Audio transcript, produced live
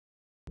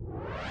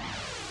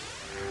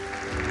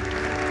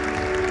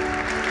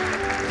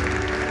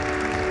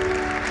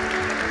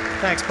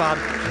Thanks, Bob.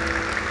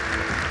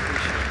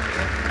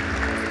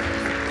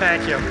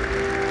 Thank you.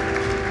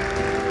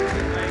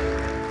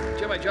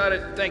 Jim, I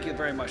jotted, thank you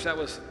very much. That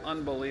was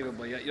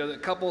unbelievable. You know, a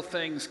couple of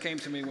things came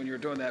to me when you were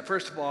doing that.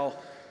 First of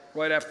all,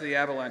 right after the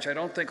avalanche, I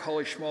don't think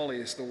holy schmoly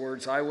is the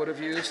words I would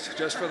have used,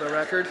 just for the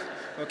record.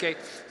 Okay,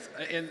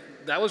 and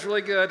that was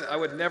really good. I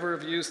would never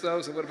have used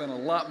those. It would have been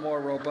a lot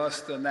more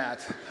robust than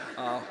that.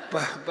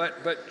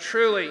 But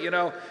truly, you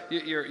know,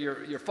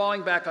 you're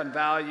falling back on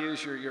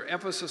values, your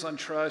emphasis on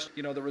trust,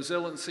 you know, the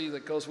resiliency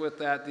that goes with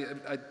that,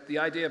 the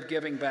idea of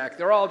giving back.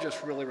 They're all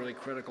just really, really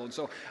critical. And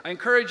so I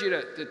encourage you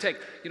to take,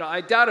 you know,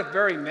 I doubt if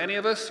very many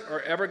of us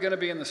are ever going to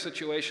be in the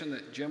situation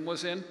that Jim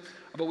was in.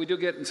 But we do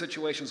get in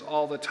situations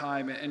all the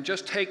time, and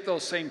just take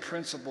those same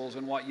principles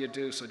in what you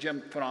do. So,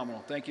 Jim,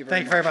 phenomenal. Thank you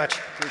very much. Thank you very much.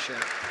 Appreciate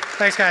it.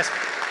 Thanks, guys.